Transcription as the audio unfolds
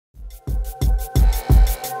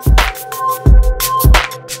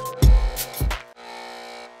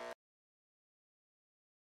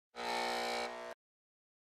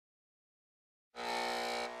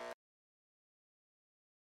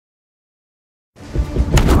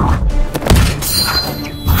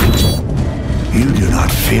You do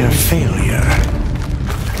not fear failure.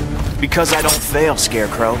 Because I don't fail,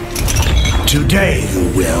 Scarecrow. Today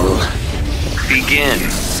you will. Begin.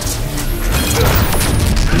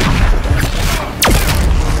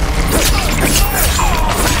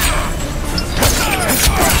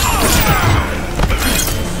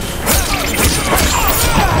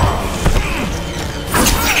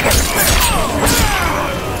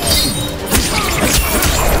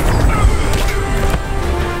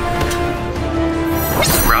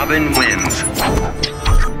 Robin wins.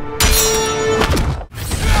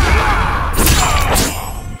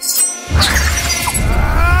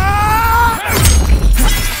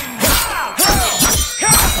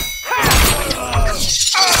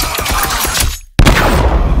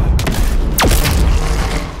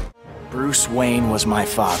 Bruce Wayne was my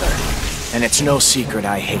father, and it's no secret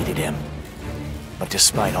I hated him. But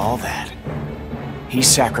despite all that, he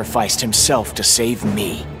sacrificed himself to save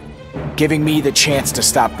me, giving me the chance to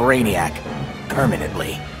stop Brainiac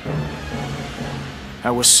permanently.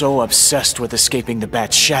 I was so obsessed with escaping the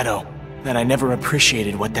Bat's shadow that I never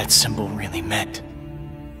appreciated what that symbol really meant.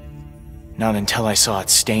 Not until I saw it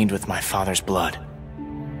stained with my father's blood.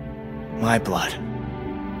 My blood.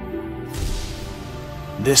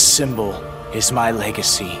 This symbol is my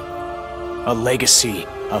legacy. A legacy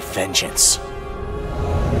of vengeance.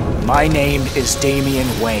 My name is Damian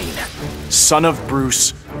Wayne, son of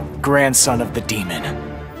Bruce, grandson of the Demon.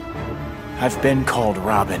 I've been called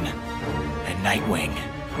Robin and Nightwing.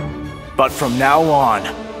 But from now on,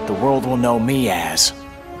 the world will know me as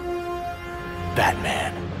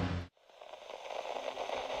Batman.